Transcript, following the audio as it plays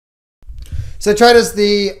So traders,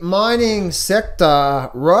 the mining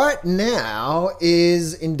sector right now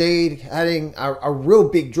is indeed having a real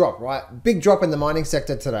big drop, right? Big drop in the mining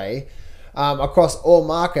sector today across all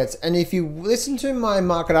markets. And if you listen to my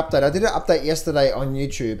market update, I did an update yesterday on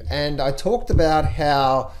YouTube and I talked about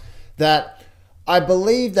how that I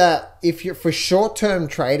believe that if you're for short-term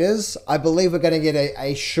traders, I believe we're going to get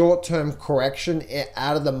a short-term correction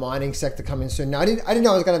out of the mining sector coming soon. Now, I didn't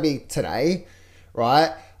know it was going to be today,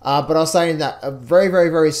 right? But I was saying that very, very,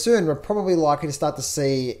 very soon, we're probably likely to start to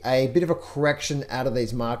see a bit of a correction out of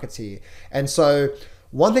these markets here. And so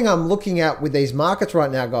one thing I'm looking at with these markets right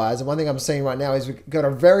now, guys, and one thing I'm seeing right now is we've got a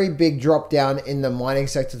very big drop down in the mining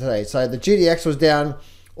sector today. So the GDX was down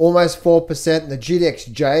almost 4%. The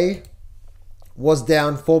GDXJ was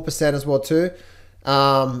down 4% as well too.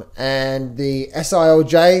 And the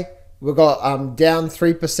SILJ, we got down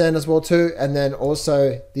 3% as well too, and then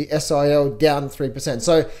also the SIL down 3%.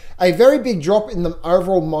 So a very big drop in the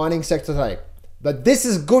overall mining sector today. But this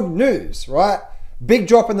is good news, right? Big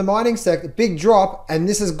drop in the mining sector, big drop, and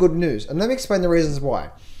this is good news. And let me explain the reasons why.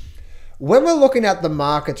 When we're looking at the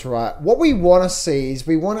markets, right, what we want to see is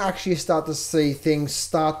we want to actually start to see things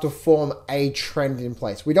start to form a trend in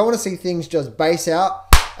place. We don't want to see things just base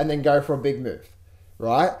out and then go for a big move,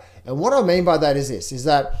 right? And what I mean by that is this, is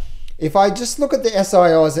that if I just look at the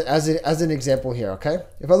SIL as an example here, okay?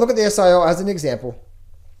 If I look at the SIL as an example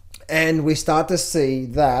and we start to see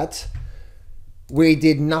that we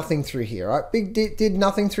did nothing through here, right? Did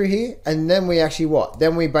nothing through here, and then we actually what?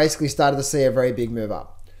 Then we basically started to see a very big move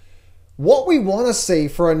up. What we want to see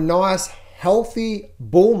for a nice, healthy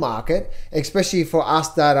bull market, especially for us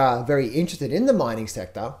that are very interested in the mining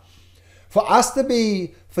sector, for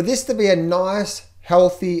this to be a nice,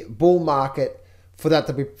 healthy bull market, for that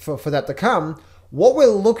to come, what we're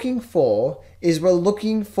looking for is the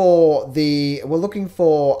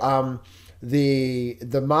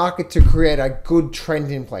market to create a good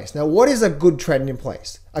trend in place. Now, what is a good trend in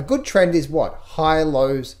place? A good trend is what? Higher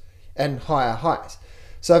lows and higher highs.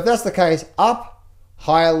 So if that's the case, up,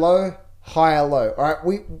 higher low, higher low. All right,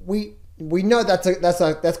 we know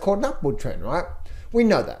that's called an upward trend, right? We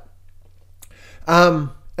know that.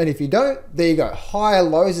 And if you don't, there you go. Higher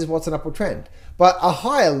lows is what's an upward trend. But a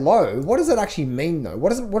higher low, what does that actually mean though? What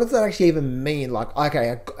does that actually even mean? Like,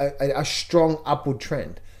 okay, a strong upward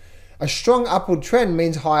trend. A strong upward trend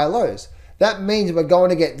means higher lows. That means we're going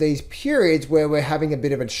to get these periods where we're having a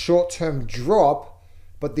bit of a short-term drop,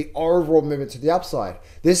 but the overall movement to the upside.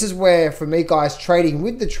 This is where, for me guys, trading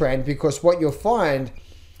with the trend, because what you'll find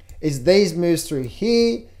is these moves through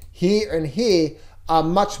here, here, and here are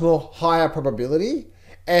much more higher probability.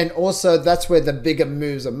 And also that's where the bigger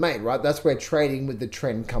moves are made, right? That's where trading with the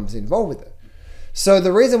trend comes involved with it. So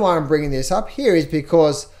the reason why I'm bringing this up here is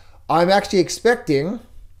because I'm actually expecting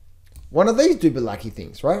one of these Dubalaki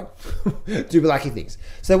things, right? Dubalaki things.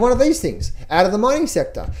 So one of these things out of the mining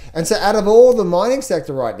sector. And so out of all the mining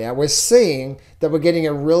sector right now, we're seeing that we're getting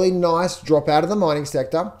a really nice drop out of the mining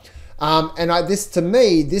sector. To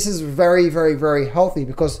me, this is very, very, very healthy,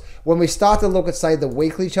 because when we start to look at, say, the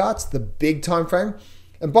weekly charts, the big time frame.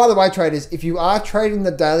 And by the way, traders, if you are trading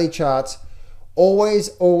the daily charts, always,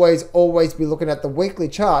 always, always be looking at the weekly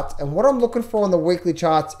charts. And what I'm looking for on the weekly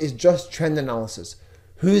charts is just trend analysis.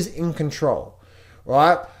 Who's in control,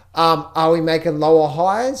 right? Are we making lower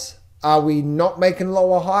highs? Are we not making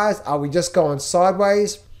lower highs? Are we just going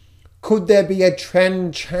sideways? Could there be a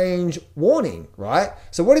trend change warning, right?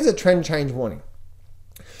 So what is a trend change warning?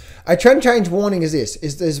 A trend change warning is this.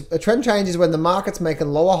 A trend change is when the market's making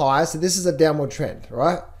lower highs. So this is a downward trend,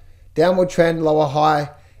 right? Downward trend, lower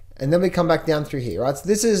high, and then we come back down through here, right? So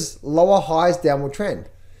this is lower highs, downward trend.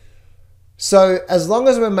 So as long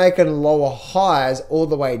as we're making lower highs all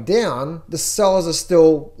the way down, the sellers are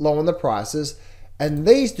still low on the prices. And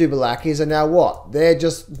these Dubalakis are now what? They're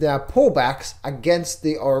just now pullbacks against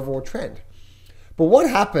the overall trend. But what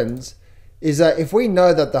happens is that if we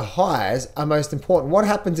know that the highs are most important, what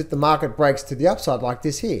happens if the market breaks to the upside like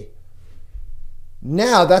this here?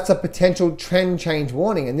 Now that's a potential trend change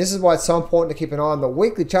warning. And this is why it's so important to keep an eye on the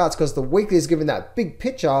weekly charts, because the weekly is giving that big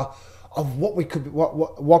picture of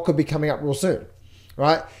what could be coming up real soon,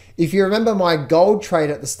 right? If you remember my gold trade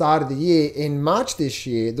at the start of the year in March this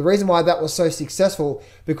year, the reason why that was so successful,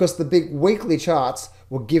 because the big weekly charts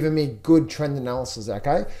were giving me good trend analysis,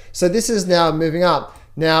 okay? So this is now moving up.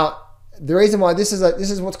 Now, the reason why this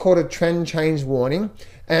is what's called a trend change warning.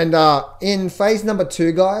 And in phase number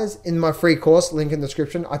 2, guys, in my free course, link in the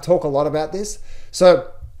description, I talk a lot about this.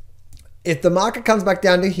 So if the market comes back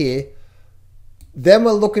down to here, then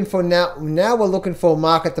we're looking for now we're looking for a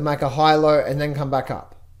market to make a high low and then come back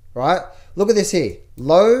up, right? Look at this here.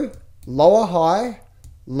 Low, lower high,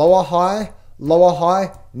 lower high, lower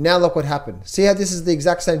high. Now look what happened. See how this is the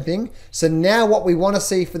exact same thing? So now what we want to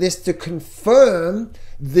see for this to confirm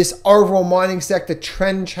this overall mining sector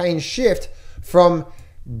trend change shift from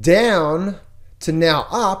down to now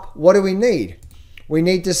up, what do we need? We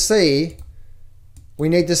need to see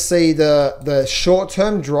the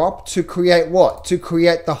short-term drop to create what? To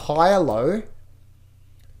create the higher low,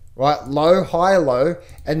 right? Low, higher low,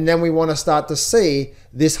 and then we want to start to see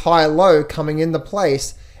this higher low coming into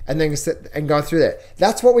place and then go through that.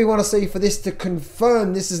 That's what we want to see for this to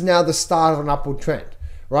confirm this is now the start of an upward trend,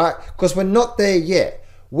 right? Because we're not there yet.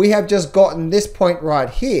 We have just gotten this point right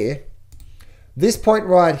here. This point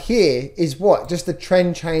right here is what? Just a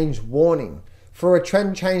trend change warning. For a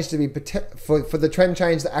trend change to be, for the trend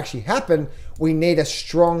change to actually happen, we need a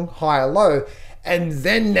strong higher low. And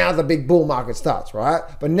then now the big bull market starts, right?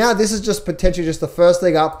 But now this is just potentially just the first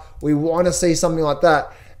leg up. We want to see something like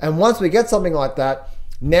that. And once we get something like that,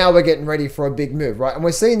 now we're getting ready for a big move, right? And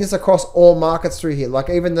we're seeing this across all markets through here. Like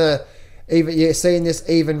you're seeing this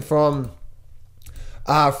even from the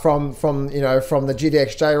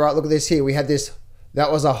GDXJ, right? Look at this here. We had this,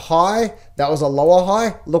 that was a high, that was a lower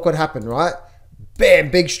high. Look what happened, right?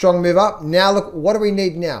 Bam, big strong move up. Now look, what do we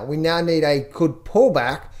need now? We now need a good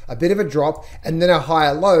pullback, a bit of a drop, and then a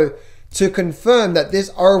higher low to confirm that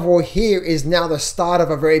this overall here is now the start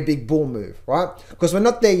of a very big bull move, right? Because we're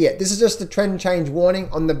not there yet. This is just a trend change warning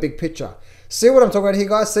on the big picture. See what I'm talking about here,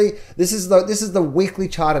 guys? See, this is the weekly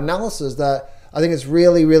chart analysis that I think is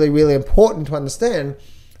really, really, really important to understand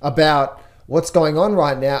about what's going on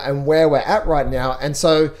right now and where we're at right now. And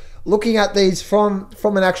so looking at these from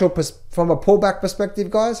an actual from a pullback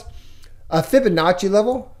perspective, guys, a Fibonacci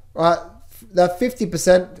level, right? That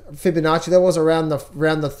 50% Fibonacci level was around the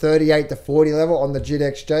 38 to 40 level on the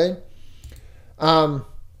GDXJ.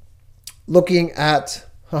 Looking at,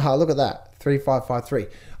 look at that, 3553.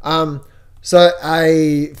 So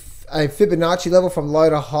a Fibonacci level from low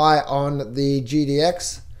to high on the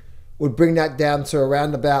GDX would bring that down to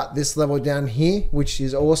around about this level down here, which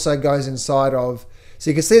is also goes inside of. So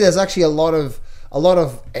you can see there's actually a lot of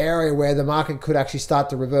area where the market could actually start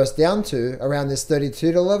to reverse down to around this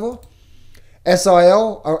 32 level.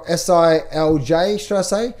 SIL or SILJ, should I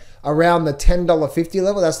say, around the $10.50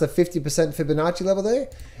 level. That's the 50% Fibonacci level there.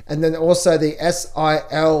 And then also the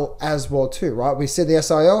SIL as well too, right? We see the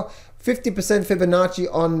SIL, 50% Fibonacci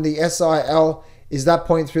on the SIL is that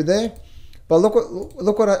point through there. But look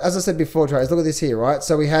what, as I said before, traders, look at this here, right?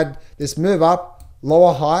 So we had this move up,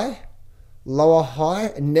 lower high,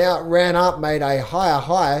 and now it ran up, made a higher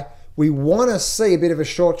high. We want to see a bit of a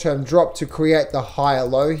short-term drop to create the higher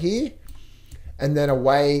low here. And then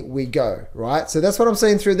away we go, right? So that's what I'm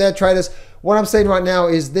seeing through there, traders. What I'm seeing right now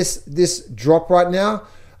is this drop right now.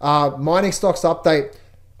 Mining stocks update,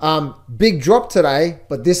 big drop today,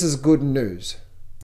 but this is good news.